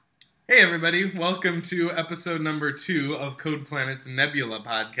Hey everybody, welcome to episode number 2 of Code Planet's Nebula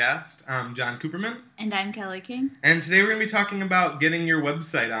podcast. I'm John Cooperman. And I'm Kelly King. And today we're going to be talking about getting your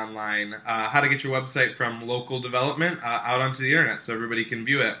website online, how to get your website from local development out onto the internet so everybody can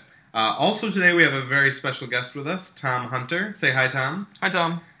view it. Also today we have a very special guest with us, Tom Hunter. Say hi, Tom. Hi,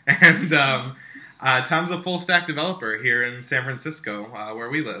 Tom. And Tom's a full stack developer here in San Francisco, where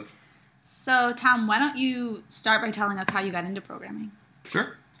we live. So, Tom, why don't you start by telling us how you got into programming?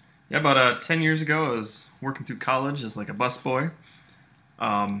 Sure. Yeah, about 10 years ago, I was working through college as like a busboy.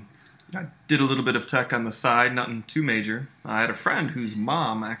 I did a little bit of tech on the side, nothing too major. I had a friend whose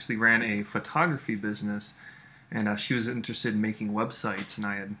mom actually ran a photography business, and she was interested in making websites, and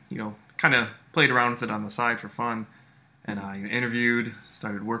I had, kind of played around with it on the side for fun. And I interviewed,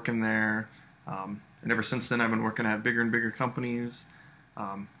 started working there, and ever since then I've been working at bigger and bigger companies,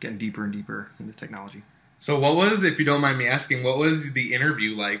 getting deeper and deeper into technology. So what was, if you don't mind me asking, what was the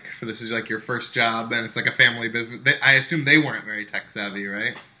interview like for this is like your first job and it's like a family business? I assume they weren't very tech savvy,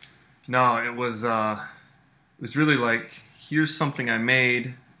 right? No, it was really like, here's something I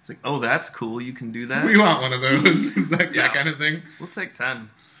made. It's like, oh, that's cool, you can do that? We want one of those. Is that kind of thing? We'll take 10.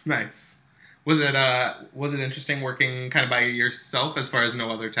 Nice. Was it interesting working kind of by yourself as far as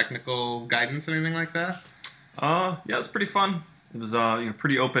no other technical guidance, anything like that? Yeah, it was pretty fun. It was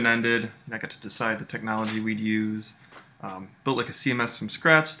pretty open-ended, and I got to decide the technology we'd use. Built like a CMS from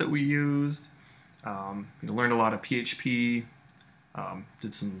scratch that we used. Learned a lot of PHP.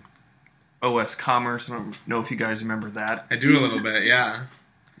 Did some OS Commerce. I don't know if you guys remember that. I do a little bit, yeah.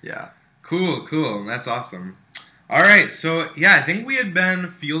 Yeah. Cool. That's awesome. All right, so yeah, I think we had been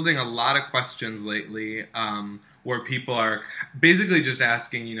fielding a lot of questions lately where people are basically just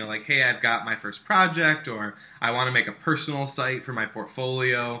asking, like, hey, I've got my first project, or I want to make a personal site for my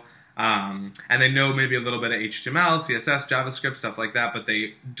portfolio, and they know maybe a little bit of HTML, CSS, JavaScript, stuff like that, but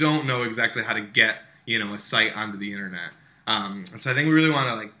they don't know exactly how to get, a site onto the internet. So I think we really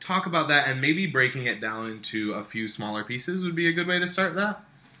want to talk about that, and maybe breaking it down into a few smaller pieces would be a good way to start that.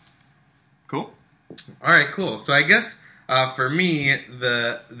 Cool. All right, cool. So I guess for me,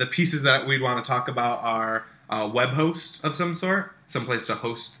 the pieces that we'd want to talk about are a web host of some sort, someplace to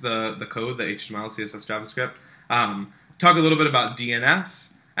host the code, the HTML, CSS, JavaScript. Talk a little bit about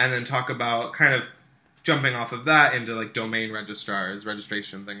DNS, and then talk about kind of jumping off of that into domain registrars,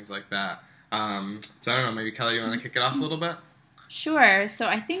 registration, things like that. So I don't know, maybe Kelly, you want to kick it off a little bit? Sure. So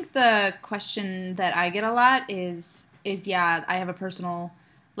I think the question that I get a lot is I have a personal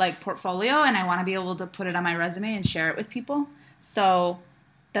portfolio, and I want to be able to put it on my resume and share it with people. So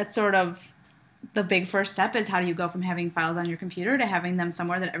that's sort of the big first step, is how do you go from having files on your computer to having them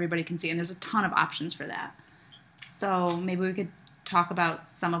somewhere that everybody can see? And there's a ton of options for that. So maybe we could talk about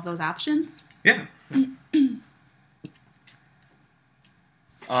some of those options. Yeah. So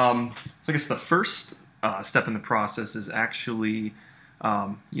I guess the first step in the process is actually,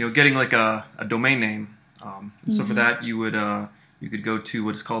 getting a domain name. So for that, you could go to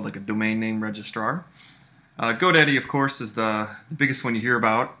what is called a domain name registrar. GoDaddy, of course, is the biggest one you hear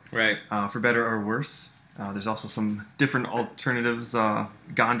about. Right. For better or worse. There's also some different alternatives.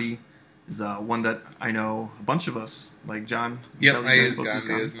 Gandhi is one that I know a bunch of us, like John. Yep, I use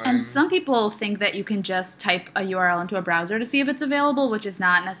Gandhi as mine. And some people think that you can just type a URL into a browser to see if it's available, which is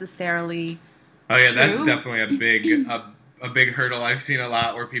not necessarily true. That's definitely a big hurdle. I've seen a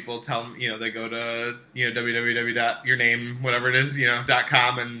lot where people tell them, they go to,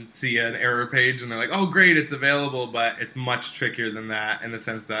 www.yourname.com and see an error page, and they're like, oh, great, it's available, but it's much trickier than that in the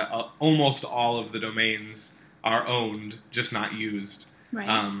sense that almost all of the domains are owned, just not used.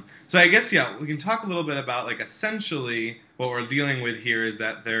 Right. So I guess, we can talk a little bit about, essentially what we're dealing with here is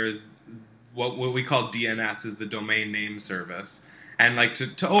that there's what we call DNS, is the domain name service. And,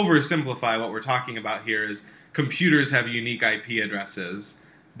 to oversimplify what we're talking about here is computers have unique IP addresses,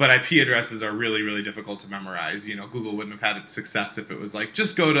 but IP addresses are really, really difficult to memorize. Google wouldn't have had its success if it was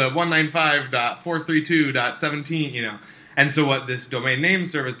just go to 195.432.17, And so what this domain name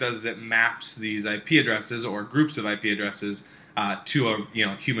service does is it maps these IP addresses or groups of IP addresses to a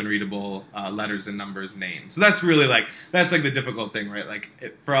human readable letters and numbers name. So that's really that's the difficult thing, right?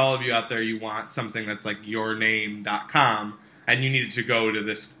 For all of you out there, you want something that's yourname.com, and you need it to go to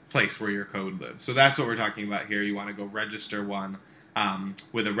this place where your code lives. So that's what we're talking about here. You want to go register one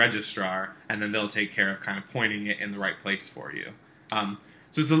with a registrar, and then they'll take care of kind of pointing it in the right place for you.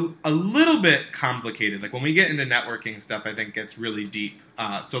 So it's a little bit complicated. When we get into networking stuff, I think it gets really deep.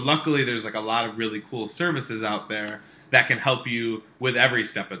 So luckily, there's a lot of really cool services out there that can help you with every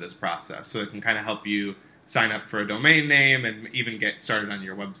step of this process. So it can kind of help you sign up for a domain name and even get started on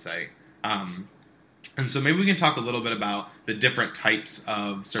your website. And so maybe we can talk a little bit about the different types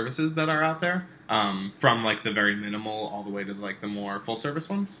of services that are out there, from like the very minimal all the way to like the more full service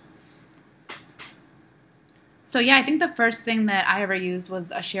ones. So yeah, I think the first thing that I ever used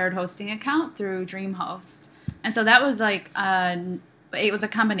was a shared hosting account through DreamHost. And so that was like, it was a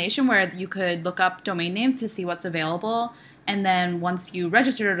combination where you could look up domain names to see what's available. And then once you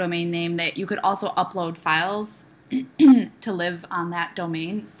registered a domain name, that you could also upload files to live on that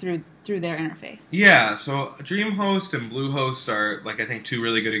domain through their interface. Yeah, so DreamHost and Bluehost are, like, I think two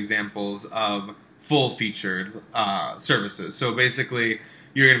really good examples of full-featured services. So basically,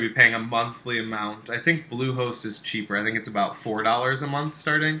 you're going to be paying a monthly amount. I think Bluehost is cheaper. I think it's about $4 a month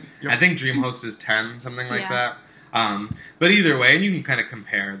starting. Yep. I think DreamHost is $10, something like that. But either way, and you can kind of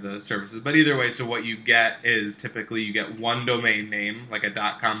compare the services, but either way, so what you get is typically you get one domain name, like a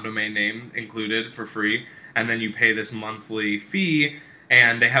 .com domain name included for free, and then you pay this monthly fee,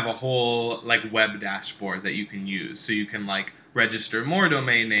 and they have a whole like web dashboard that you can use. So you can like register more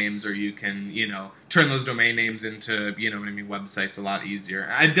domain names, or you can, turn those domain names into, websites a lot easier.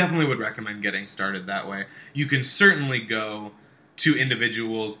 I definitely would recommend getting started that way. You can certainly go to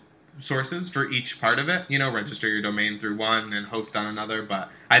individual sources for each part of it, register your domain through one and host on another, but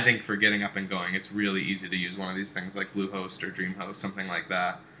I think for getting up and going, it's really easy to use one of these things like Bluehost or DreamHost, something like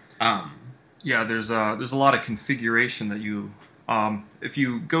that. Yeah, there's a lot of configuration that you, if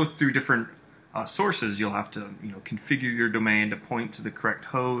you go through different sources, you'll have to configure your domain to point to the correct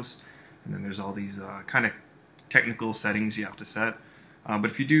host, and then there's all these kind of technical settings you have to set. But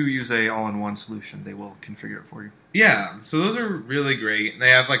if you do use a all-in-one solution, they will configure it for you. Yeah, so those are really great. They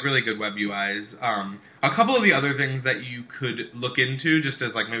have like really good web UIs. A couple of the other things that you could look into, just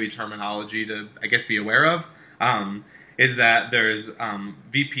as like maybe terminology to, I guess, be aware of, is that there's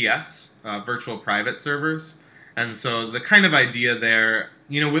VPS, virtual private servers. And so the kind of idea there,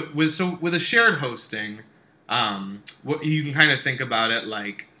 with a shared hosting, what you can kind of think about it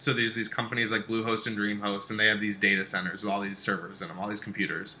like, so there's these companies like Bluehost and DreamHost, and they have these data centers with all these servers in them, all these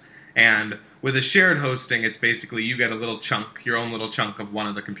computers. And with a shared hosting, it's basically you get a little chunk, your own little chunk of one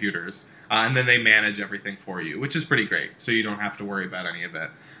of the computers, and then they manage everything for you, which is pretty great, so you don't have to worry about any of it.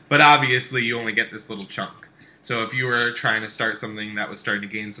 But obviously, you only get this little chunk. So if you were trying to start something that was starting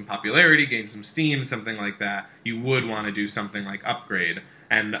to gain some popularity, gain some steam, something like that, you would want to do something like Upgrade.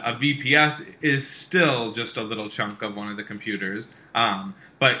 And a VPS is still just a little chunk of one of the computers,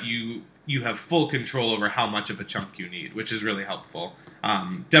 but you have full control over how much of a chunk you need, which is really helpful.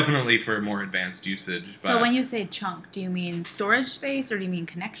 Definitely for more advanced usage. So when you say chunk, do you mean storage space or do you mean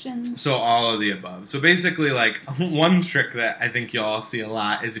connections? So all of the above. So basically, like, one trick that I think you'll all see a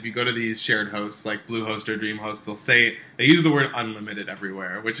lot is if you go to these shared hosts like Bluehost or DreamHost, they use the word unlimited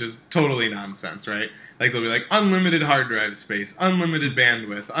everywhere, which is totally nonsense, right? Like, they'll be like, unlimited hard drive space, unlimited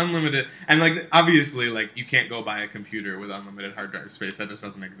bandwidth, unlimited... And, like, obviously, like, you can't go buy a computer with unlimited hard drive space. That just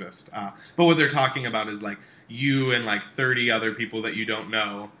doesn't exist. But what they're talking about is, like, you and, like, 30 other people that you don't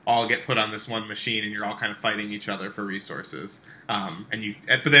know all get put on this one machine, and you're all kind of fighting each other for resources. But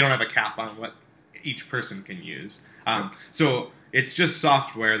they don't have a cap on what each person can use. So it's just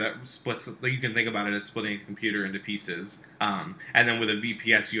software that splits. Like, you can think about it as splitting a computer into pieces. And then with a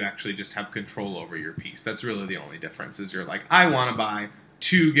VPS, you actually just have control over your piece. That's really the only difference. Is you're like, I want to buy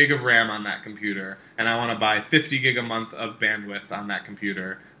 2 gig of RAM on that computer, and I want to buy 50 gig a month of bandwidth on that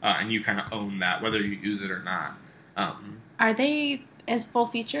computer, and you kind of own that, whether you use it or not. Are they as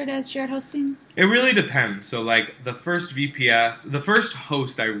full-featured as shared hostings? It really depends. So, like, the first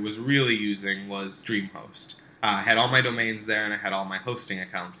host I was really using was DreamHost. I had all my domains there, and I had all my hosting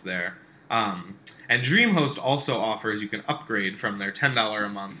accounts there. And DreamHost also offers, you can upgrade from their $10 a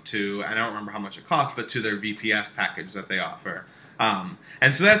month to, I don't remember how much it costs, but to their VPS package that they offer.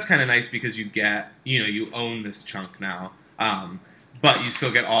 And so that's kind of nice because you get, you own this chunk now. But you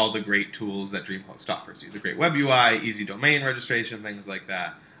still get all the great tools that DreamHost offers you. The great web UI, easy domain registration, things like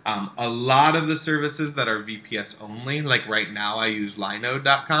that. A lot of the services that are VPS only, like right now I use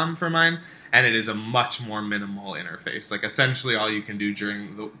Linode.com for mine, and it is a much more minimal interface. Like, essentially all you can do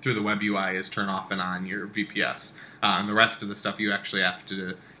through the web UI is turn off and on your VPS. And the rest of the stuff you actually have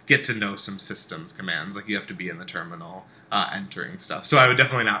to get to know some systems commands. Like, you have to be in the terminal entering stuff. So I would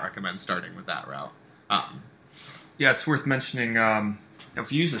definitely not recommend starting with that route. Yeah, it's worth mentioning,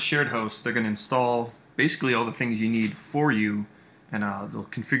 if you use a shared host, they're going to install basically all the things you need for you, and they'll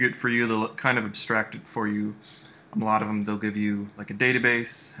configure it for you, they'll kind of abstract it for you. A lot of them, they'll give you like a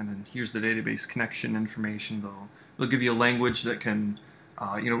database, and then here's the database connection information. They'll give you a language that can,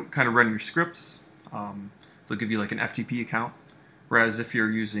 kind of run your scripts. They'll give you like an FTP account, whereas if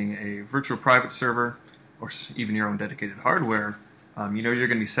you're using a virtual private server, or even your own dedicated hardware, you're going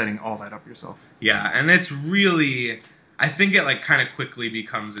to be setting all that up yourself. Yeah, and it's really, I think it like kind of quickly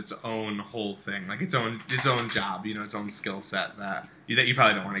becomes its own whole thing, like its own job, its own skill set that you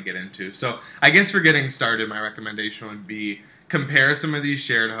probably don't want to get into. So I guess for getting started, my recommendation would be compare some of these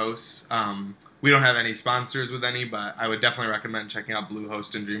shared hosts. We don't have any sponsors with any, but I would definitely recommend checking out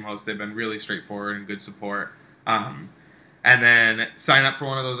Bluehost and DreamHost. They've been really straightforward and good support. And then sign up for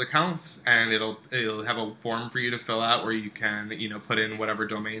one of those accounts, and it'll have a form for you to fill out where you can put in whatever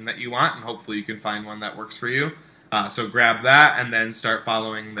domain that you want, and hopefully you can find one that works for you. So grab that, and then start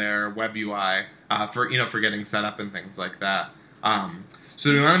following their web UI for getting set up and things like that.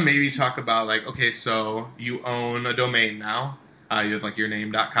 So we want to maybe talk about okay, so you own a domain now. You have your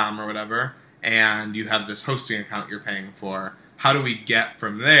name.com or whatever, and you have this hosting account you're paying for. How do we get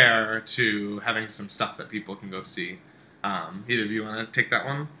from there to having some stuff that people can go see? Either of you want to take that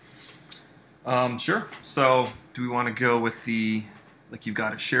one? Sure. So do we want to go with you've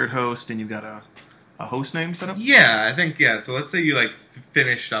got a shared host and you've got a host name set up? Yeah, I think, So let's say you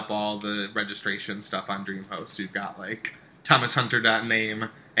finished up all the registration stuff on DreamHost. You've got ThomasHunter.name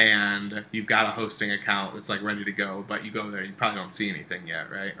and you've got a hosting account that's ready to go, but you go there, you probably don't see anything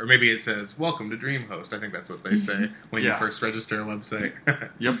yet, right? Or maybe it says, welcome to DreamHost. I think that's what they say when you first register a website.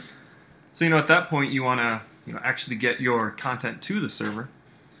 Yep. So, at that point you want to actually get your content to the server.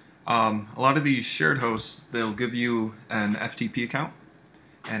 A lot of these shared hosts, they'll give you an FTP account.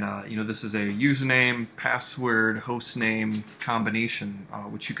 And, this is a username, password, host name combination,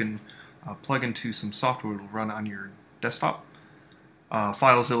 which you can plug into some software that will run on your desktop.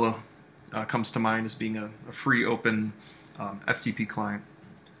 FileZilla comes to mind as being a free, open FTP client.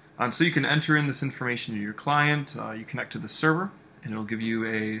 So you can enter in this information to your client, you connect to the server, and it'll give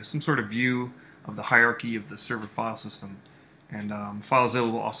you some sort of view of the hierarchy of the server file system. And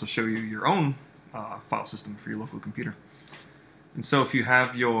FileZilla will also show you your own file system for your local computer. And so if you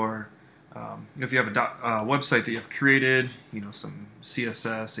have if you have a website that you have created, some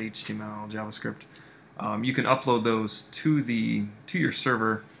CSS, HTML, JavaScript, you can upload those to your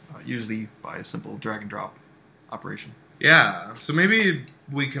server, usually by a simple drag and drop operation. Yeah, so maybe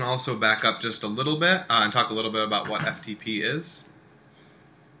we can also back up just a little bit and talk a little bit about what FTP is.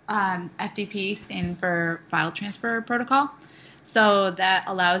 FTP stands for File Transfer Protocol. So that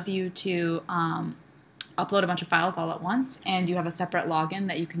allows you to upload a bunch of files all at once, and you have a separate login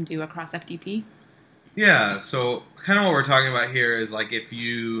that you can do across FTP. Yeah, so kind of what we're talking about here is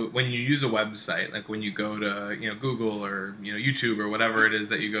when you use a website, when you go to Google or YouTube or whatever it is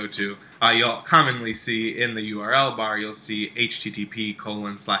that you go to, you'll commonly see in the URL bar you'll see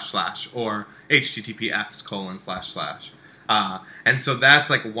http:// or https://. And so that's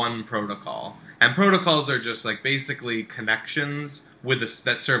one protocol. And protocols are just basically connections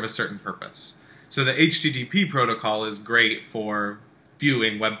that serve a certain purpose. So the HTTP protocol is great for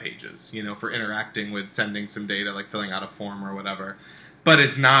viewing web pages, for interacting with sending some data, filling out a form or whatever. But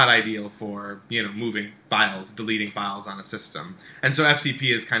it's not ideal for, moving files, deleting files on a system. And so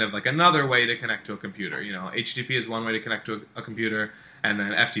FTP is kind of another way to connect to a computer. HTTP is one way to connect to a computer, and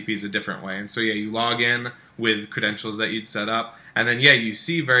then FTP is a different way. And so, you log in with credentials that you'd set up, and then, you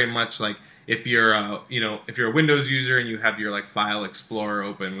see very much if you're a Windows user and you have your File Explorer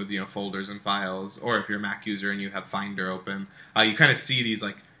open with folders and files, or if you're a Mac user and you have Finder open, you kind of see these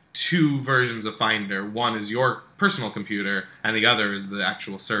two versions of Finder. One is your personal computer, and the other is the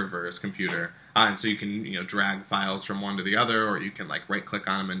actual server's computer. And so you can drag files from one to the other, or you can right click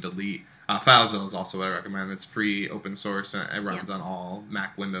on them and delete. FileZilla is also what I recommend. It's free, open source, and it runs on all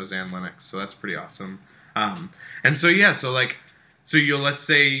Mac, Windows, and Linux. So that's pretty awesome. So let's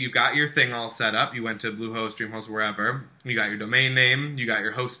say you got your thing all set up. You went to Bluehost, DreamHost, wherever. You got your domain name. You got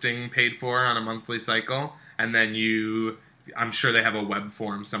your hosting paid for on a monthly cycle. And then I'm sure they have a web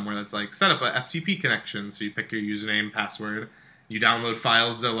form somewhere that's set up a FTP connection. So you pick your username, password. You download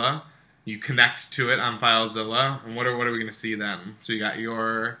FileZilla. You connect to it on FileZilla. And what are we going to see then? So you got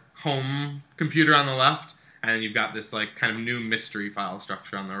your home computer on the left. And then you've got this kind of new mystery file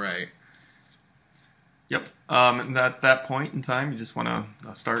structure on the right. Yep. And at that point in time, you just want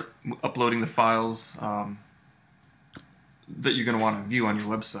to start uploading the files that you're going to want to view on your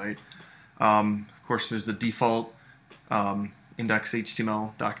website. Of course, there's the default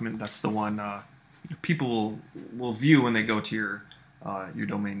index.html document. That's the one people will view when they go to your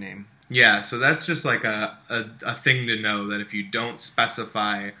domain name. Yeah, so that's just a thing to know, that if you don't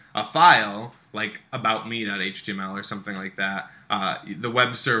specify a file, aboutme.html or something like that, the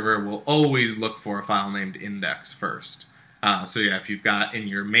web server will always look for a file named index first. If you've got in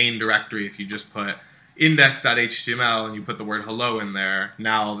your main directory, if you just put index.html and you put the word hello in there,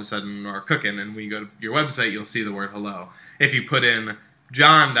 now all of a sudden we're cooking, and when you go to your website, you'll see the word hello. If you put in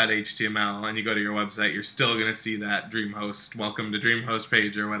john.html and you go to your website, you're still going to see that DreamHost, welcome to DreamHost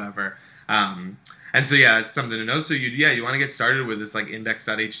page or whatever. And so, yeah, it's something to know. So, you want to get started with this, like,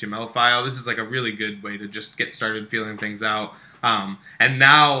 index.html file. This is, like, a really good way to just get started feeling things out. And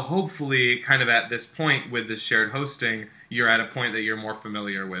now, hopefully, kind of at this point with this shared hosting, you're at a point that you're more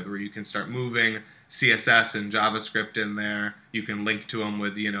familiar with, where you can start moving CSS and JavaScript in there. You can link to them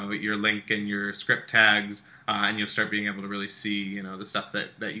with, your link and your script tags, and you'll start being able to really see, the stuff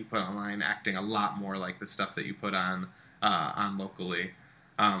that you put online acting a lot more like the stuff that you put on locally.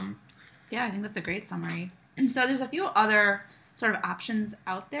 Yeah, I think that's a great summary. So there's a few other sort of options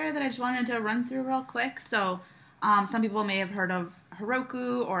out there that I just wanted to run through real quick. So some people may have heard of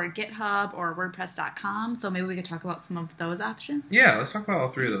Heroku or GitHub or WordPress.com. So maybe we could talk about some of those options. Yeah, let's talk about all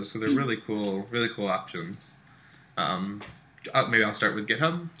three of those. So they're really cool options. Maybe I'll start with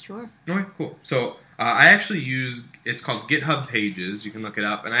GitHub. Sure. Okay, cool. So I actually it's called GitHub Pages. You can look it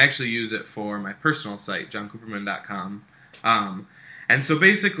up. And I actually use it for my personal site, johncooperman.com. And so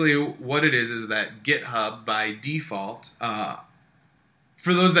basically what it is that GitHub, by default,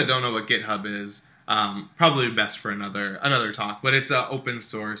 for those that don't know what GitHub is, probably best for another talk, but it's an open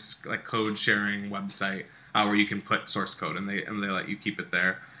source, like, code sharing website where you can put source code and they let you keep it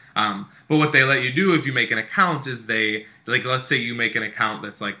there. But what they let you do if you make an account is let's say you make an account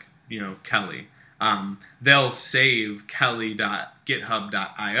that's like, Kelly. They'll save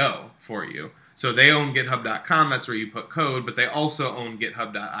kelly.github.io for you. So they own github.com, that's where you put code, but they also own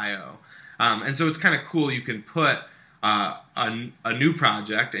github.io. And so it's kind of cool. You can put a new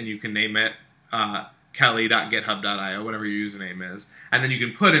project and you can name it kelly.github.io, whatever your username is. And then you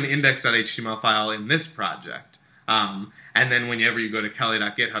can put an index.html file in this project. And then whenever you go to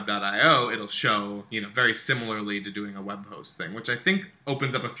kelly.github.io, it'll show, very similarly to doing a web host thing, which I think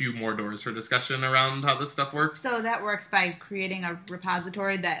opens up a few more doors for discussion around how this stuff works. So that works by creating a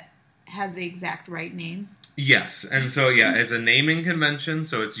repository that has the exact right name? Yes, and so, it's a naming convention,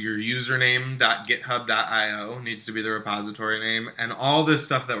 so it's your username.github.io needs to be the repository name, and all this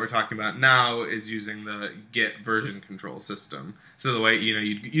stuff that we're talking about now is using the Git version control system. So the way,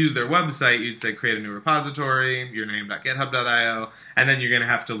 you'd use their website, you'd say create a new repository, your name.github.io, and then you're going to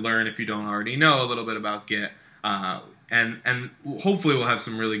have to learn, if you don't already know, a little bit about Git, and hopefully we'll have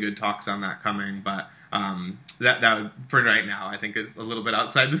some really good talks on that coming, but that would, for right now, I think it's a little bit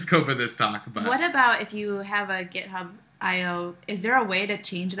outside the scope of this talk. But what about if you have a GitHub IO? Is there a way to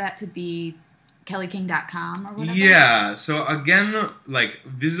change that to be kellyking.com or whatever? Yeah. So again,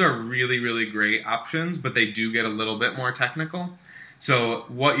 these are really, really great options, but they do get a little bit more technical. So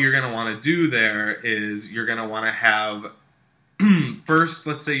what you're going to want to do there is you're going to want to have first,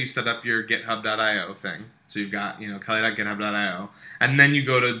 let's say you set up your github.io thing. So you've got, kelly.github.io, and then you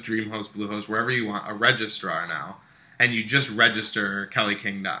go to DreamHost, Bluehost, wherever you want, a registrar now, and you just register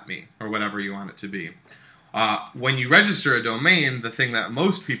kellyking.me, or whatever you want it to be. When you register a domain, the thing that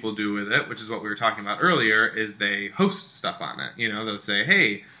most people do with it, which is what we were talking about earlier, is they host stuff on it. They'll say,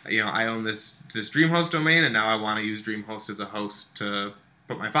 hey, I own this DreamHost domain, and now I want to use DreamHost as a host to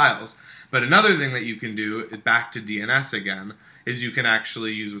put my files. But another thing that you can do, back to DNS again, is you can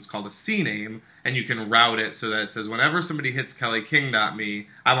actually use what's called a CNAME, and you can route it so that it says, whenever somebody hits kellyking.me,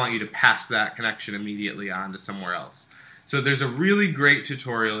 I want you to pass that connection immediately on to somewhere else. So there's a really great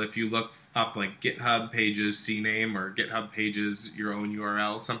tutorial if you look up like GitHub Pages CNAME or GitHub Pages your own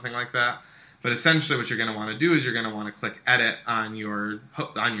URL, something like that. But essentially what you're going to want to do is you're going to want to click edit on your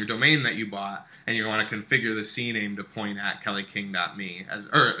domain that you bought, and you're going to want to configure the CNAME to point at kellyking.me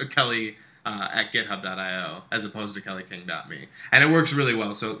or Kelly at github.io as opposed to kellyking.me. And it works really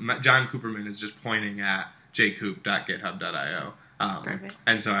well. So John Cooperman is just pointing at jcoop.github.io. Perfect.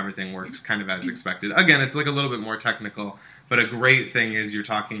 And so everything works kind of as expected. Again, it's like a little bit more technical, but a great thing is you're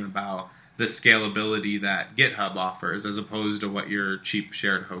talking about the scalability that GitHub offers as opposed to what your cheap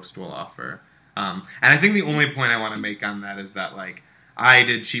shared host will offer. And I think the only point I want to make on that is that, I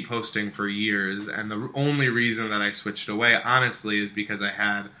did cheap hosting for years, and the only reason that I switched away, honestly, is because I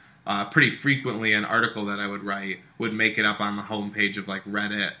had pretty frequently an article that I would write would make it up on the homepage of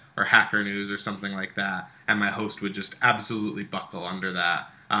Reddit or Hacker News or something like that, and my host would just absolutely buckle under that.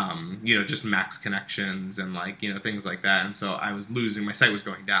 Just max connections and things like that. And so I was my site was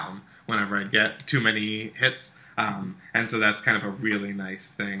going down whenever I'd get too many hits. And so that's kind of a really nice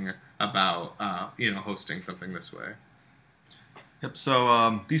thing about, hosting something this way. Yep,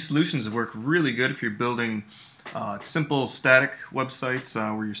 so these solutions work really good if you're building simple static websites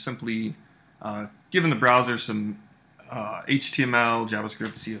where you're simply giving the browser some HTML,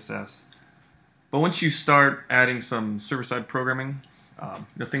 JavaScript, CSS. But once you start adding some server-side programming,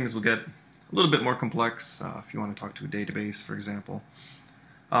 things will get a little bit more complex if you want to talk to a database, for example.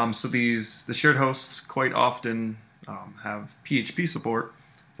 So the shared hosts quite often have PHP support,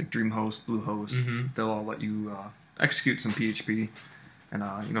 like DreamHost, Bluehost. Mm-hmm. They'll all let you execute some PHP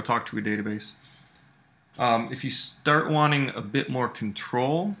and talk to a database. If you start wanting a bit more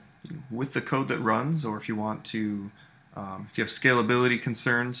control with the code that runs, or if you want to, if you have scalability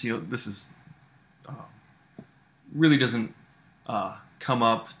concerns, this is really doesn't come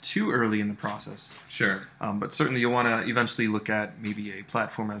up too early in the process. Sure. But certainly you'll want to eventually look at maybe a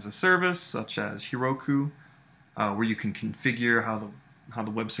platform as a service, such as Heroku, where you can configure how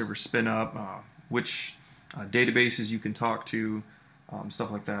the web servers spin up, which databases you can talk to, stuff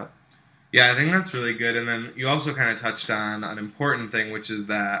like that. Yeah, I think that's really good. And then you also kind of touched on an important thing, which is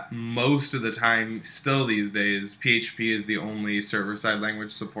that most of the time, still these days, PHP is the only server-side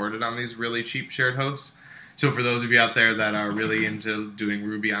language supported on these really cheap shared hosts. So for those of you out there that are really into doing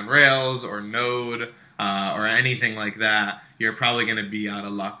Ruby on Rails or Node or anything like that, you're probably going to be out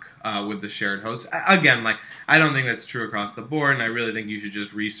of luck with the shared host. Again, I don't think that's true across the board, and I really think you should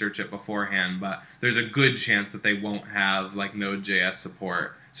just research it beforehand. But there's a good chance that they won't have Node.js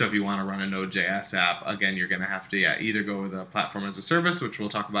support. So if you want to run a Node.js app, again, you're going to have to either go with a platform as a service, which we'll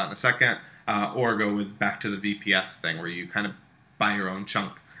talk about in a second, or go back to the VPS thing where you kind of buy your own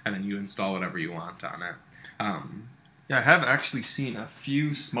chunk and then you install whatever you want on it. I have actually seen a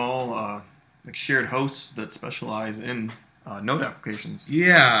few small shared hosts that specialize in Node applications.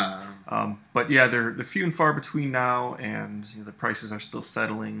 Yeah. But yeah, they're few and far between now, and the prices are still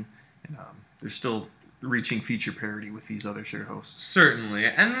settling, and they're still reaching feature parity with these other shared hosts. Certainly.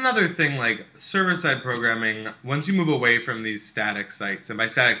 And another thing, server-side programming, once you move away from these static sites, and by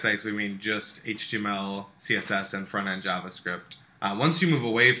static sites we mean just HTML, CSS, and front-end JavaScript, once you move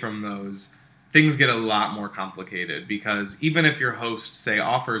away from those, things get a lot more complicated, because even if your host, say,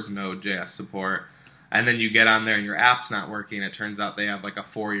 offers Node.js support, and then you get on there and your app's not working, it turns out they have a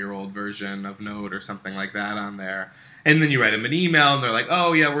 4-year-old version of Node or something like that on there. And then you write them an email and they're like,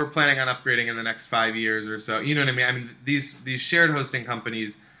 oh yeah, we're planning on upgrading in the next 5 years or so. You know what I mean? I mean, these shared hosting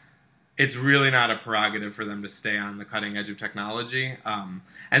companies, it's really not a prerogative for them to stay on the cutting edge of technology.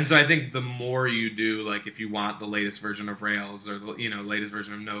 And so I think the more you do, if you want the latest version of Rails or the latest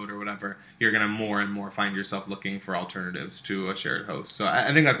version of Node or whatever, you're going to more and more find yourself looking for alternatives to a shared host. So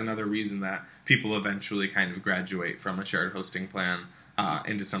I think that's another reason that people eventually kind of graduate from a shared hosting plan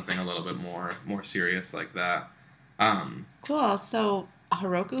into something a little bit more serious like that. Cool. So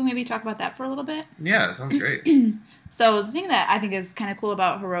Heroku, maybe talk about that for a little bit? Yeah, that sounds great. So the thing that I think is kind of cool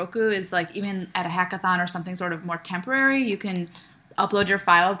about Heroku is even at a hackathon or something sort of more temporary, you can upload your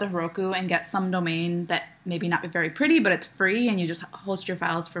files to Heroku and get some domain that maybe not be very pretty, but it's free, and you just host your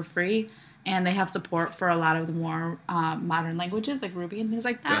files for free. And they have support for a lot of the more modern languages like Ruby and things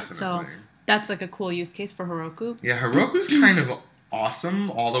like that. Definitely. So that's a cool use case for Heroku. Yeah, Heroku's kind of awesome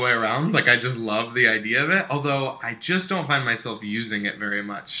all the way around. I just love the idea of it, although I just don't find myself using it very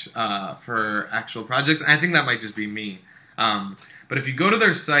much for actual projects. And I think that might just be me. But if you go to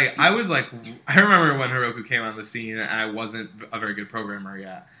their site, I remember when Heroku came on the scene, and I wasn't a very good programmer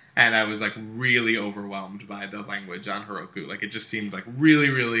yet. And I was really overwhelmed by the language on Heroku. It just seemed really,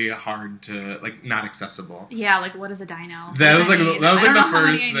 really hard to not accessible. Yeah, what is a dyno? That was the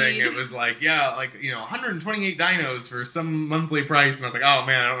first thing. It was 128 dynos for some monthly price, and I was like, oh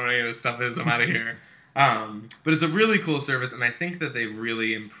man, I don't know what any of this stuff is. I'm out of here. But it's a really cool service, and I think that they've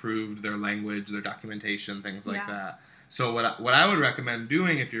really improved their language, their documentation, things like that. So what I would recommend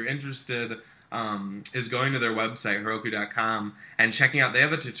doing if you're interested is going to their website, Heroku.com, and checking out. They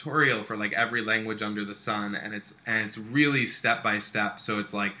have a tutorial for every language under the sun, and it's really step by step. So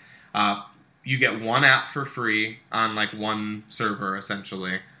it's you get one app for free on one server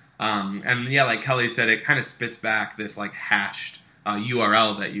essentially, and yeah, like Kelly said, it kind of spits back this hashed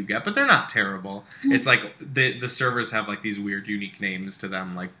URL that you get, but they're not terrible. It's the servers have these weird unique names to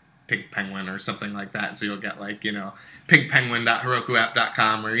them, Pink Penguin or something like that. And so you'll get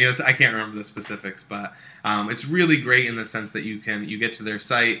pinkpenguin.herokuapp.com or I can't remember the specifics, but it's really great in the sense that you get to their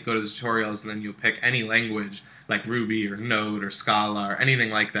site, go to the tutorials, and then you'll pick any language like Ruby or Node or Scala or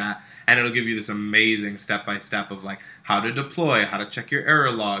anything like that, and it'll give you this amazing step-by-step of how to deploy, how to check your error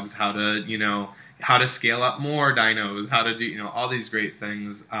logs, how to scale up more dynos, how to do all these great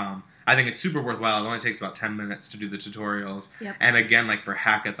things. I think it's super worthwhile. It only takes about 10 minutes to do the tutorials. Yep. And again, like for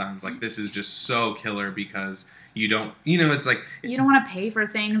hackathons, like this is just so killer because you don't, you know, it's like... You don't want to pay for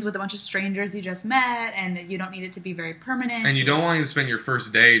things with a bunch of strangers you just met, and you don't need it to be very permanent. And you don't want to spend your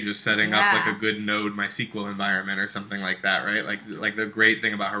first day just setting up Yeah. like a good Node MySQL environment or something like that, right? Like the great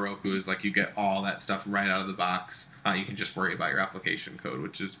thing about Heroku is like you get all that stuff right out of the box. You can just worry about your application code,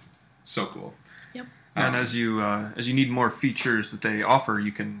 which is so cool. Yep. And as you need more features that they offer,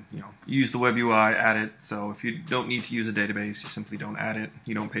 you can use the web UI, add it. So if you don't need to use a database, you simply don't add it.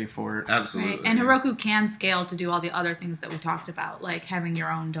 You don't pay for it. Absolutely. Right. And Heroku can scale to do all the other things that we talked about, like having your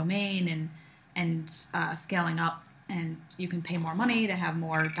own domain and scaling up, and you can pay more money to have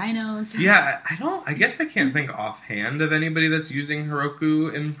more dynos. Yeah, I guess I can't think offhand of anybody that's using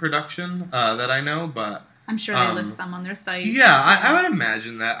Heroku in production that I know, but I'm sure they list some on their site. yeah, I would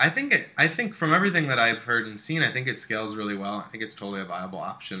imagine that. I think from everything that I've heard and seen, I think it scales really well. I think it's totally a viable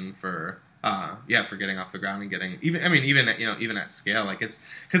option for getting off the ground and getting even at scale. Like it's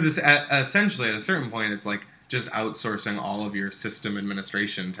because it's essentially at a certain point, it's like just outsourcing all of your system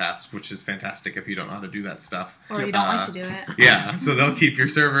administration tasks, which is fantastic if you don't know how to do that stuff. Or you don't like to do it. Yeah, so they'll keep your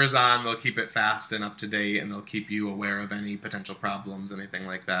servers on, they'll keep it fast and up to date, and they'll keep you aware of any potential problems, anything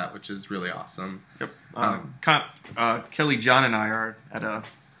like that, which is really awesome. Yep. Kelly, John, and I are at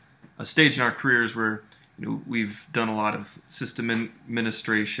a stage in our careers where we've done a lot of system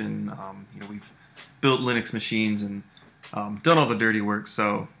administration. We've built Linux machines and done all the dirty work.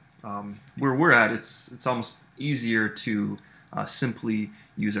 So where we're at, it's almost easier to simply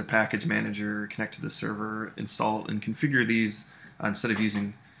use our package manager, connect to the server, install and configure these instead of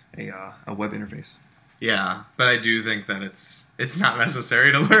using a web interface. Yeah, but I do think that it's not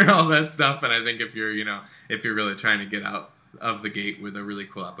necessary to learn all that stuff, and I think if you're really trying to get out of the gate with a really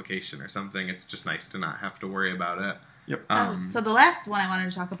cool application or something, it's just nice to not have to worry about it. Yep. So the last one I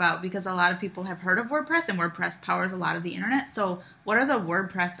wanted to talk about, because a lot of people have heard of WordPress, and WordPress powers a lot of the internet. So what are the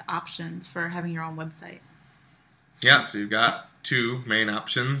WordPress options for having your own website? Yeah, so you've got two main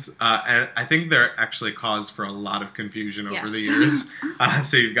options, and I think they're actually cause for a lot of confusion over the years.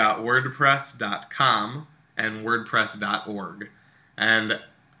 So you've got WordPress.com and WordPress.org, and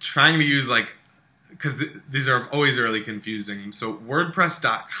trying to use because these are always really confusing. So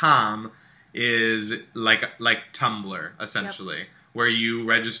WordPress.com is like Tumblr essentially, where you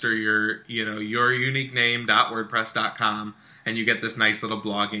register your unique name .wordpress.com, and you get this nice little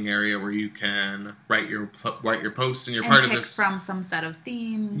blogging area where you can write your posts, and you're part of this from some set of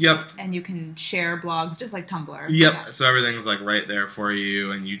themes. Yep. And you can share blogs just like Tumblr. Yep. Yeah. So everything's like right there for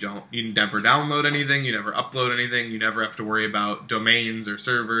you, and you never download anything, you never upload anything, you never have to worry about domains or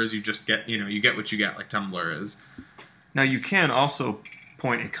servers. You just get you get what you get, like Tumblr is. Now you can also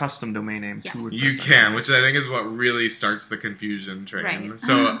point a custom domain name to WordPress. You can, which I think is what really starts the confusion train. Right.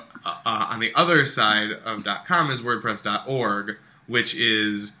 So on the other side of .com is WordPress.org, which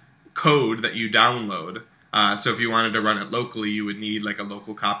is code that you download. So if you wanted to run it locally, you would need like a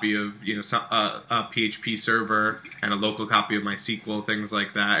local copy of a PHP server and a local copy of MySQL, things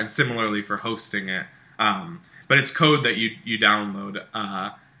like that. And similarly for hosting it, but it's code that you download.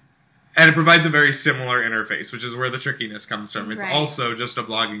 And it provides a very similar interface, which is where the trickiness comes from. It's also just a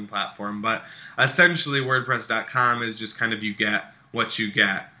blogging platform, but essentially WordPress.com is just kind of you get what you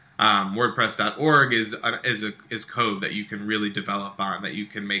get. WordPress.org is code that you can really develop on, that you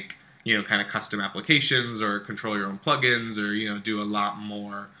can make kind of custom applications or control your own plugins or do a lot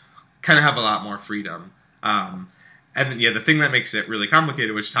more, kind of have a lot more freedom. And then, the thing that makes it really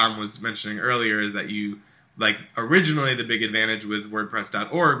complicated, which Tom was mentioning earlier, is that originally the big advantage with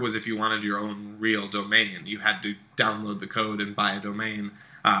WordPress.org was if you wanted your own real domain, you had to download the code and buy a domain,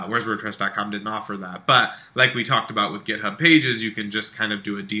 whereas WordPress.com didn't offer that. But like we talked about with GitHub Pages, you can just kind of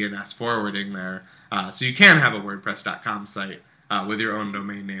do a DNS forwarding there. So you can have a WordPress.com site with your own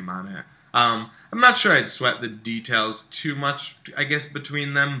domain name on it. I'm not sure I'd sweat the details too much, I guess,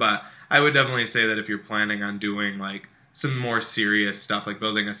 between them, but I would definitely say that if you're planning on doing some more serious stuff, like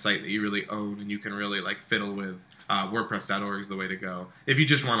building a site that you really own and you can really fiddle with, WordPress.org is the way to go. If you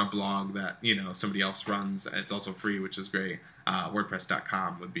just want a blog that somebody else runs, it's also free, which is great.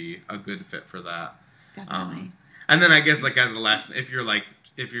 WordPress.com would be a good fit for that. Definitely. And then I guess as the last, if you're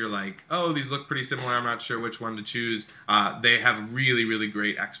oh, these look pretty similar, I'm not sure which one to choose. They have really, really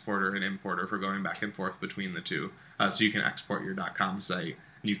great exporter and importer for going back and forth between the two. So you can export your .com site.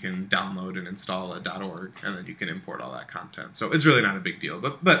 You can download and install a .org, and then you can import all that content. So it's really not a big deal.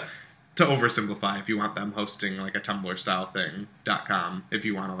 But to oversimplify, if you want them hosting a Tumblr-style thing, .com. If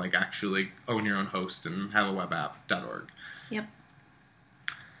you want to actually own your own host and have a web app, .org. Yep.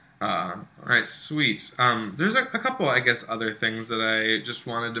 All right, sweet. There's a couple, I guess, other things that I just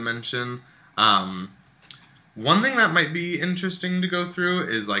wanted to mention. One thing that might be interesting to go through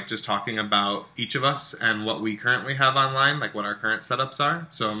is like just talking about each of us and what we currently have online, like what our current setups are.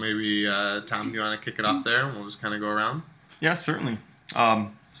 So maybe, Tom, do you want to kick it off there? And we'll just kind of go around. Yeah, certainly.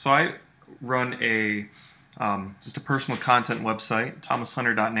 So I run just a personal content website,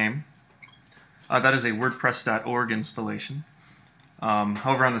 thomashunter.name. That is a WordPress.org installation.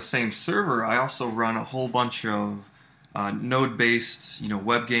 However, on the same server, I also run a whole bunch of node-based,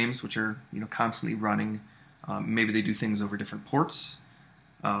 web games, which are constantly running. Maybe they do things over different ports,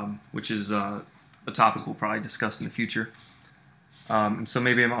 which is a topic we'll probably discuss in the future. And so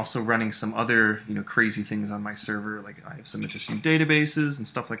maybe I'm also running some other crazy things on my server, like I have some interesting databases and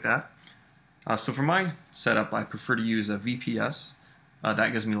stuff like that. So for my setup, I prefer to use a VPS.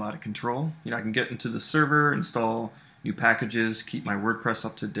 That gives me a lot of control. I can get into the server, install new packages, keep my WordPress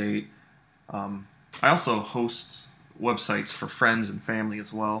up to date. I also host websites for friends and family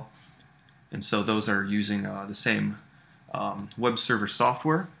as well. And so those are using the same web server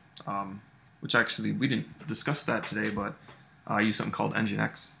software, which actually we didn't discuss that today, but I use something called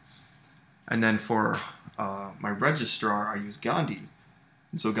Nginx. And then for my registrar, I use Gandhi.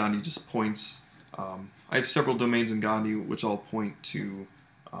 And so Gandhi just points. I have several domains in Gandhi, which all point to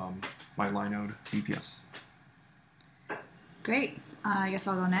my Linode VPS. Great. I guess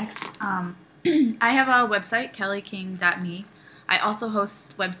I'll go next. I have a website, kellyking.me. I also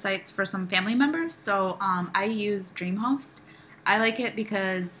host websites for some family members, so I use DreamHost. I like it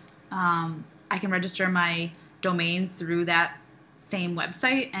because I can register my domain through that same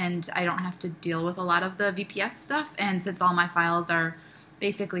website, and I don't have to deal with a lot of the VPS stuff. And since all my files are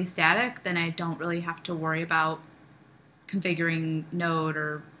basically static, then I don't really have to worry about configuring Node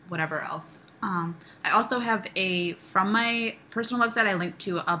or whatever else. I also have from my personal website, I link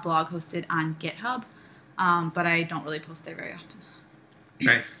to a blog hosted on GitHub, but I don't really post there very often.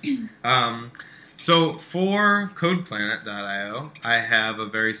 Nice. So for CodePlanet.io, I have a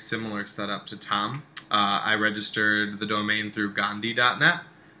very similar setup to Tom. I registered the domain through Gandhi.net,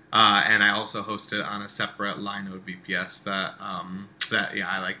 and I also host it on a separate Linode VPS that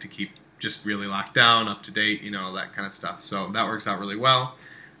I like to keep just really locked down, up to date, that kind of stuff. So that works out really well.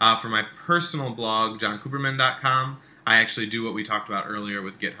 For my personal blog, johncooperman.com, I actually do what we talked about earlier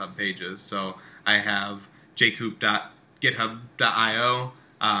with GitHub pages. So I have jcoop.github.io,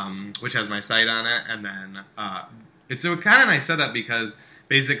 which has my site on it, and then it's a kind of nice setup because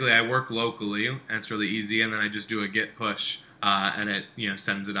basically I work locally, and it's really easy, and then I just do a git push, and it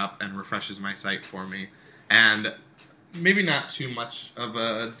sends it up and refreshes my site for me. And maybe not too much of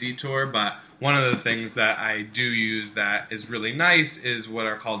a detour, but one of the things that I do use that is really nice is what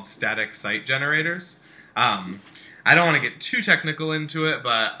are called static site generators. I don't want to get too technical into it,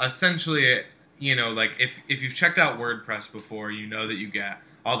 but essentially, like if you've checked out WordPress before, you know that you get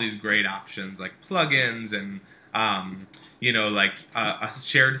all these great options like plugins and like a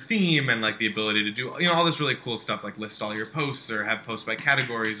shared theme and like the ability to do all this really cool stuff like list all your posts or have posts by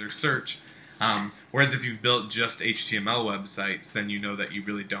categories or search. Whereas if you've built just HTML websites, then you know that you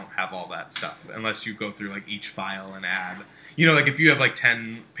really don't have all that stuff unless you go through like each file and add. Like if you have like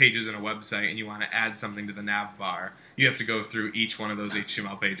 10 pages in a website and you want to add something to the nav bar, you have to go through each one of those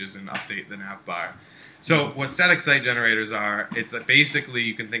HTML pages and update the nav bar. So what static site generators are, it's basically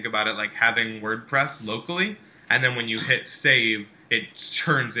you can think about it like having WordPress locally, and then when you hit save, it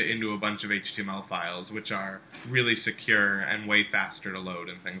turns it into a bunch of HTML files, which are really secure and way faster to load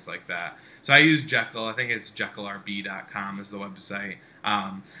and things like that. So I use Jekyll. I think it's jekylrb.com is the website.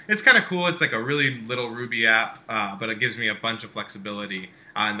 It's kind of cool. It's like a really little Ruby app, but it gives me a bunch of flexibility.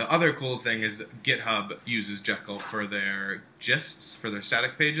 And the other cool thing is GitHub uses Jekyll for their gists, for their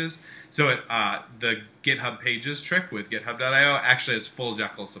static pages. So the GitHub Pages trick with GitHub.io actually has full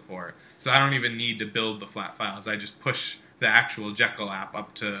Jekyll support. So I don't even need to build the flat files. I just push the actual Jekyll app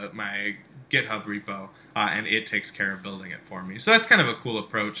up to my GitHub repo, and it takes care of building it for me. So that's kind of a cool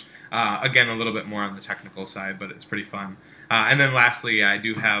approach. Again, a little bit more on the technical side, but it's pretty fun. And then lastly, I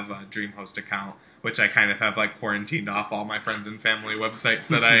do have a DreamHost account, which I kind of have like quarantined off all my friends and family websites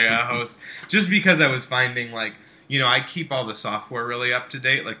that I host, just because I was finding like, I keep all the software really up to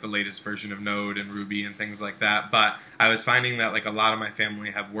date, like the latest version of Node and Ruby and things like that, but I was finding that like a lot of my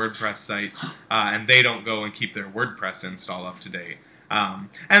family have WordPress sites, and they don't go and keep their WordPress install up to date.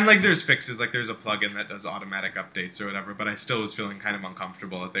 And like there's fixes, like there's a plugin that does automatic updates or whatever, but I still was feeling kind of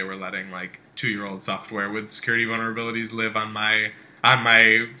uncomfortable that they were letting like 2-year-old software with security vulnerabilities live on my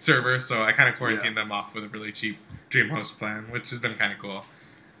server, so I kind of quarantined them off with a really cheap DreamHost plan, which has been kind of cool.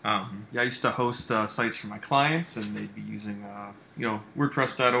 Yeah, I used to host sites for my clients, and they'd be using,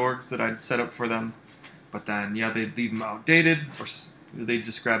 WordPress.orgs that I'd set up for them. But then, yeah, they'd leave them outdated, or they'd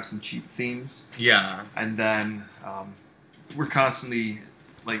just grab some cheap themes. Yeah. And then we're constantly,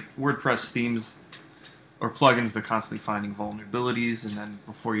 like, WordPress themes or plugins, they're constantly finding vulnerabilities, and then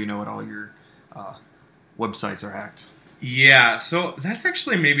before you know it, all your websites are hacked. Yeah, so that's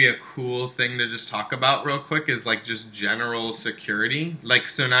actually maybe a cool thing to just talk about real quick is like just general security. Like,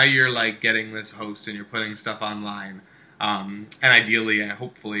 so now you're like getting this host and you're putting stuff online. And ideally,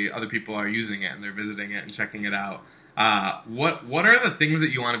 hopefully other people are using it and they're visiting it and checking it out. What are the things that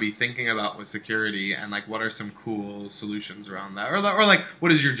you want to be thinking about with security, and like what are some cool solutions around that? Or like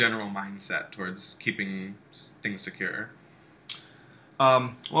what is your general mindset towards keeping things secure?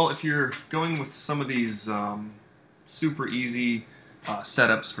 Well, if you're going with some of these super easy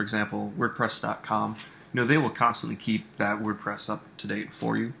setups, for example, WordPress.com, they will constantly keep that WordPress up to date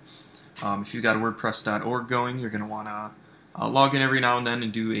for you. If you've got a WordPress.org going, you're going to want to log in every now and then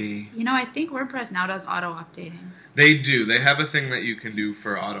and do a... I think WordPress now does auto-updating. They do. They have a thing that you can do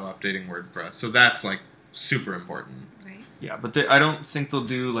for auto-updating WordPress. So that's, like, super important. Right. Yeah, but I don't think they'll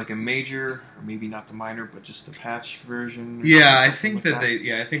do, like, a major, or maybe not the minor, but just the patch version. Yeah, I think that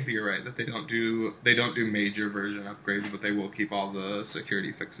I think that you're right, that they don't do major version upgrades, but they will keep all the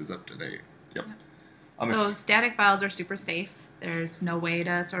security fixes up to date. Yep. So static files are super safe. There's no way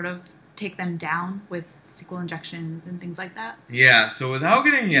to sort of take them down with SQL injections and things like that. Yeah, so without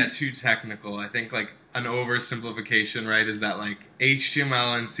getting yet too technical, I think like an oversimplification, right, is that like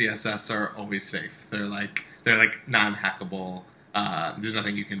HTML and CSS are always safe. They're like non-hackable. There's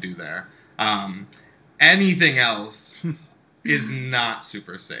nothing you can do there. Anything else is not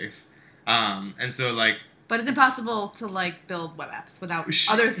super safe. And so like, but it's impossible to like build web apps without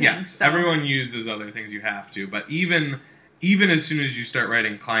other things. Yes, so. Everyone uses other things. You have to, but even as soon as you start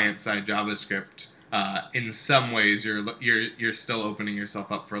writing client-side JavaScript, in some ways you're still opening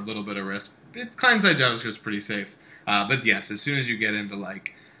yourself up for a little bit of risk. Client-side JavaScript is pretty safe, but yes, as soon as you get into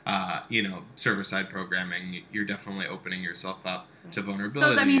like server-side programming, you're definitely opening yourself up to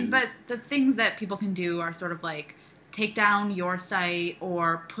vulnerabilities. So but the things that people can do are sort of like take down your site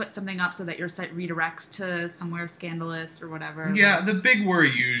or put something up so that your site redirects to somewhere scandalous or whatever. Yeah, the big worry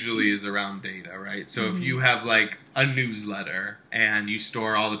usually is around data, right? So if you have like a newsletter and you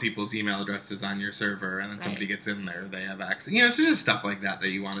store all the people's email addresses on your server and then somebody gets in there, they have access. So just stuff like that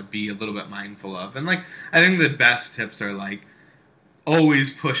you want to be a little bit mindful of. And like, I think the best tips are like, always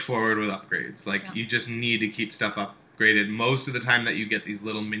push forward with upgrades. Like, you just need to keep stuff upgraded. Most of the time that you get these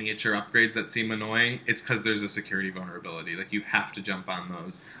little miniature upgrades that seem annoying, it's because there's a security vulnerability. Like, you have to jump on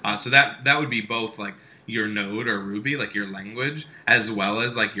those. So that would be both, like, your Node or Ruby, like your language, as well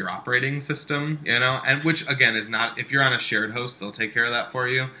as, like, your operating system, and which, again, is not... If you're on a shared host, they'll take care of that for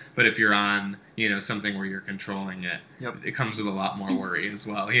you. But if you're on, something where you're controlling it, it comes with a lot more worry as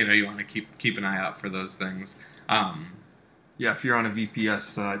well. You want to keep an eye out for those things. Yeah, if you're on a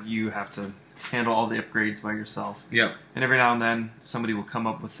VPS, you have to handle all the upgrades by yourself. Yep. And every now and then, somebody will come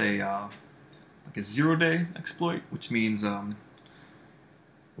up with a 0-day exploit, which means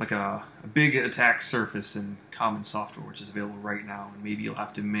like a big attack surface in common software, which is available right now, and maybe you'll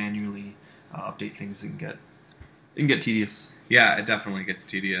have to manually update things and get tedious. Yeah, it definitely gets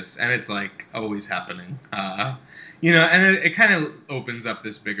tedious, and it's like always happening. And it kind of opens up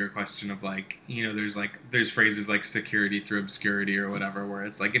this bigger question of like, there's phrases like security through obscurity or whatever, where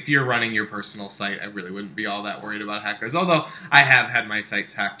it's like, if you're running your personal site, I really wouldn't be all that worried about hackers. Although I have had my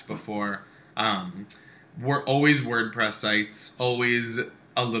sites hacked before. We're always WordPress sites, always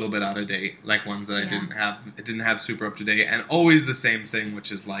a little bit out of date, like ones that I didn't have super up to date, and always the same thing,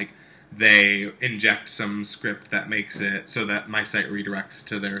 which is like, they inject some script that makes it so that my site redirects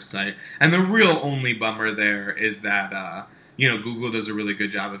to their site. And the real only bummer there is that, Google does a really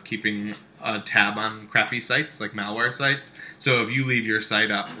good job of keeping a tab on crappy sites, like malware sites. So if you leave your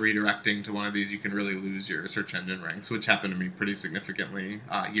site up redirecting to one of these, you can really lose your search engine ranks, which happened to me pretty significantly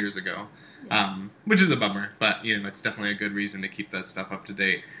years ago. Which is a bummer, but, it's definitely a good reason to keep that stuff up to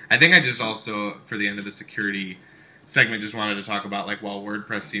date. I think I just also, for the end of the security segment, just wanted to talk about, like, while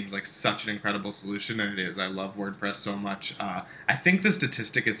WordPress seems like such an incredible solution, and it is, I love WordPress so much, I think the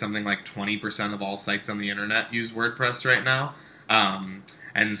statistic is something like 20% of all sites on the internet use WordPress right now,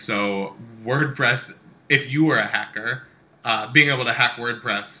 and so WordPress, if you were a hacker, being able to hack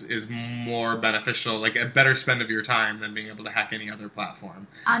WordPress is more beneficial, like a better spend of your time than being able to hack any other platform.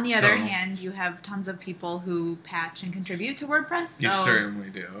 On the other hand, you have tons of people who patch and contribute to WordPress. So you certainly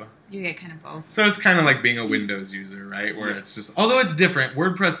do. You get kind of both. So it's kind of like being a Windows user, right? Where it's just, although it's different,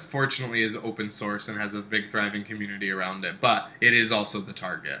 WordPress fortunately is open source and has a big thriving community around it, but it is also the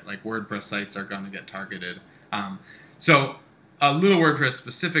target. Like WordPress sites are going to get targeted. So a little WordPress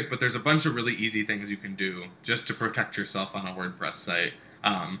specific, but there's a bunch of really easy things you can do just to protect yourself on a WordPress site.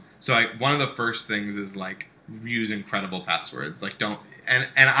 One of the first things is like use incredible passwords. Like and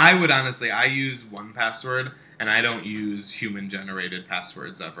I would honestly, I use 1Password. And I don't use human-generated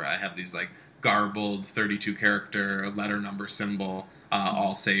passwords ever. I have these like garbled 32-character letter, number, symbol,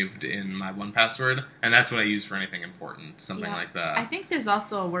 all saved in my 1Password, and that's what I use for anything important, something like that. I think there's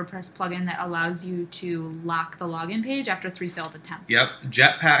also a WordPress plugin that allows you to lock the login page after 3 failed attempts. Yep,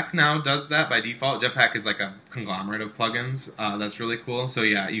 Jetpack now does that by default. Jetpack is like a conglomerate of plugins. That's really cool. So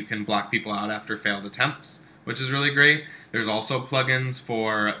yeah, you can block people out after failed attempts, which is really great. There's also plugins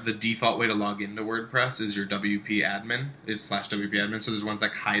for the default way to log into WordPress is your WP admin. It's /WP admin. So there's ones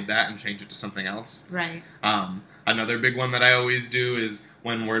that hide that and change it to something else. Right. Another big one that I always do is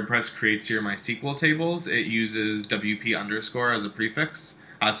when WordPress creates your MySQL tables, it uses WP underscore as a prefix.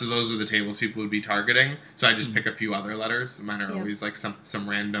 So those are the tables people would be targeting. So I just pick a few other letters. Mine are always like some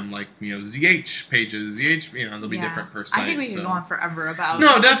random like ZH pages. ZH, they'll be different per site. I think we could go on forever about.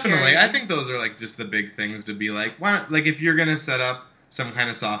 No, definitely. I think those are like just the big things to be like. Why, like if you're gonna set up some kind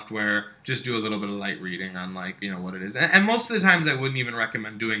of software, just do a little bit of light reading on like what it is. And most of the times, I wouldn't even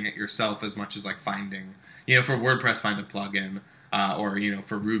recommend doing it yourself as much as like finding for WordPress, find a plugin. Or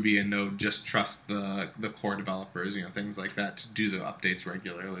for Ruby and Node, just trust the core developers, things like that, to do the updates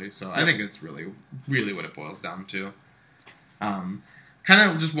regularly. So I think it's really, really what it boils down to. Kind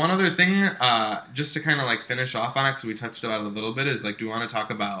of just one other thing, just to kind of like finish off on it, because we touched about it a little bit, is like, do you want to talk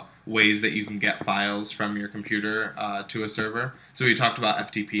about ways that you can get files from your computer to a server? So we talked about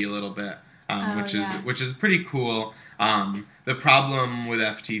FTP a little bit, which is pretty cool. The problem with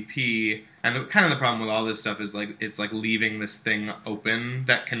FTP and the problem with all this stuff is like it's like leaving this thing open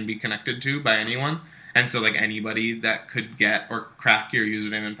that can be connected to by anyone, and so like anybody that could get or crack your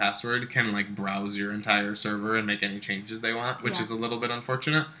username and password can like browse your entire server and make any changes they want, which is a little bit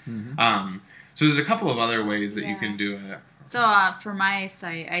unfortunate. Mm-hmm. So there's a couple of other ways that you can do it. So for my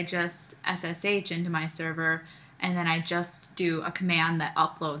site, I just SSH into my server. And then I just do a command that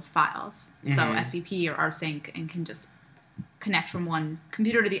uploads files. So SCP or rsync, and can just connect from one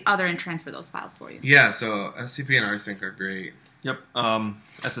computer to the other and transfer those files for you. Yeah, so SCP and rsync are great. Yep.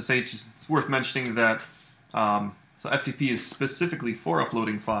 SSH is worth mentioning that. So FTP is specifically for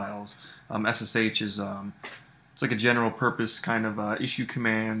uploading files. SSH is it's like a general purpose kind of issue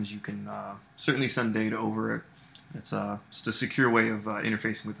commands. You can certainly send data over it. It's just a secure way of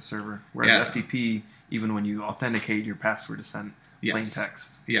interfacing with the server. Whereas FTP, even when you authenticate, your password is sent plain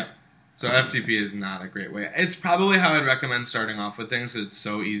text. Yeah. So FTP is not a great way. It's probably how I'd recommend starting off with things. It's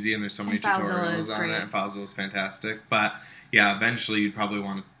so easy and there's so many tutorials on it. And FileZilla is fantastic. But yeah, eventually you'd probably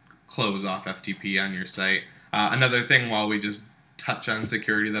want to close off FTP on your site. Another thing while we just touch on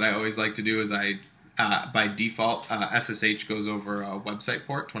security that I always like to do is by default, SSH goes over a website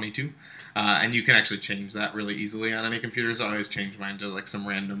port 22. And you can actually change that really easily on any computer. So I always change mine to like some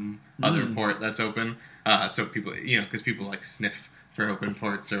random other port that's open. So people, because people like sniff for open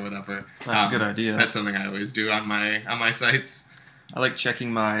ports or whatever. That's a good idea. That's something I always do on my sites. I like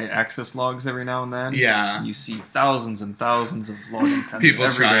checking my access logs every now and then. Yeah. You see thousands and thousands of login attempts people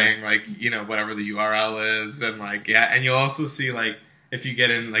every trying, day. like, whatever the URL is. And like, and you'll also see like, if you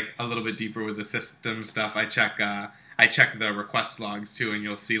get in like a little bit deeper with the system stuff, I check the request logs too, and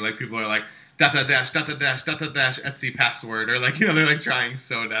you'll see like people are like --dash Etsy password, or like they're like trying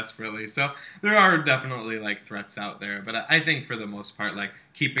so desperately. So there are definitely like threats out there, but I think for the most part, like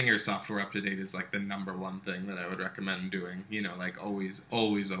keeping your software up to date is like the number one thing that I would recommend doing. Like always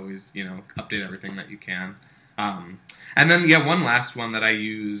update everything that you can. And then one last one that I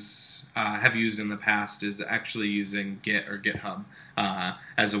have used in the past is actually using Git or GitHub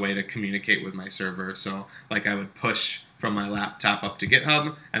as a way to communicate with my server. So like I would push from my laptop up to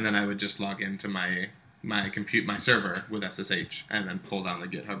GitHub, and then I would just log into my server with SSH and then pull down the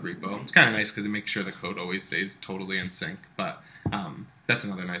GitHub repo. It's kind of nice because it makes sure the code always stays totally in sync. But that's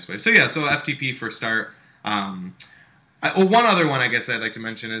another nice way. So so FTP for start. One other one I guess I'd like to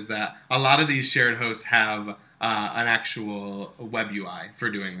mention is that a lot of these shared hosts have an actual web UI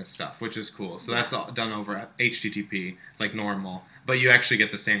for doing this stuff, which is cool. So that's all done over HTTP, like normal. but you actually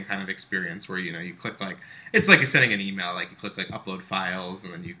get the same kind of experience where, you click it's like sending an email, you click upload files,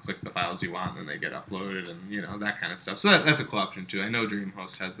 and then you click the files you want, and then they get uploaded, and that kind of stuff. So that's a cool option too. I know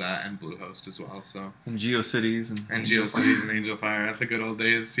DreamHost has that, and Bluehost as well. So And GeoCities and GeoCities and AngelFire at the good old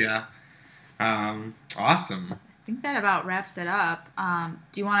days, yeah. Awesome. I think that about wraps it up.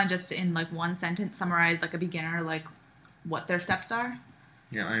 Do you want to just in one sentence summarize a beginner what their steps are?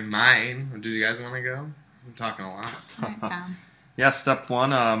 Yeah, mine. Do you guys want to go? I'm talking a lot. All right, Tom. Yeah, step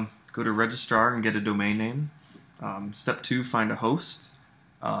 1, go to registrar and get a domain name. Step 2, find a host.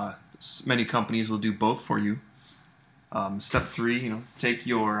 Many companies will do both for you. Step 3, take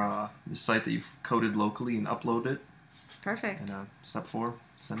your the site that you've coded locally and upload it. Perfect. And step 4,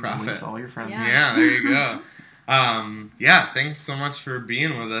 send Profit. a link to all your friends. Yeah. There you go. Thanks so much for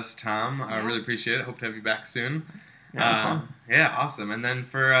being with us, Tom. I really appreciate it. Hope to have you back soon. Yeah, it was fun. Yeah, awesome. And then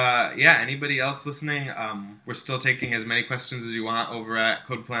for anybody else listening, we're still taking as many questions as you want over at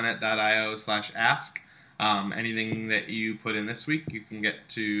codeplanet.io/ask. Anything that you put in this week, you can get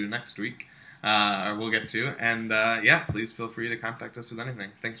to next week, or we'll get to. And please feel free to contact us with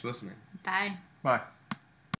anything. Thanks for listening. Bye. Bye.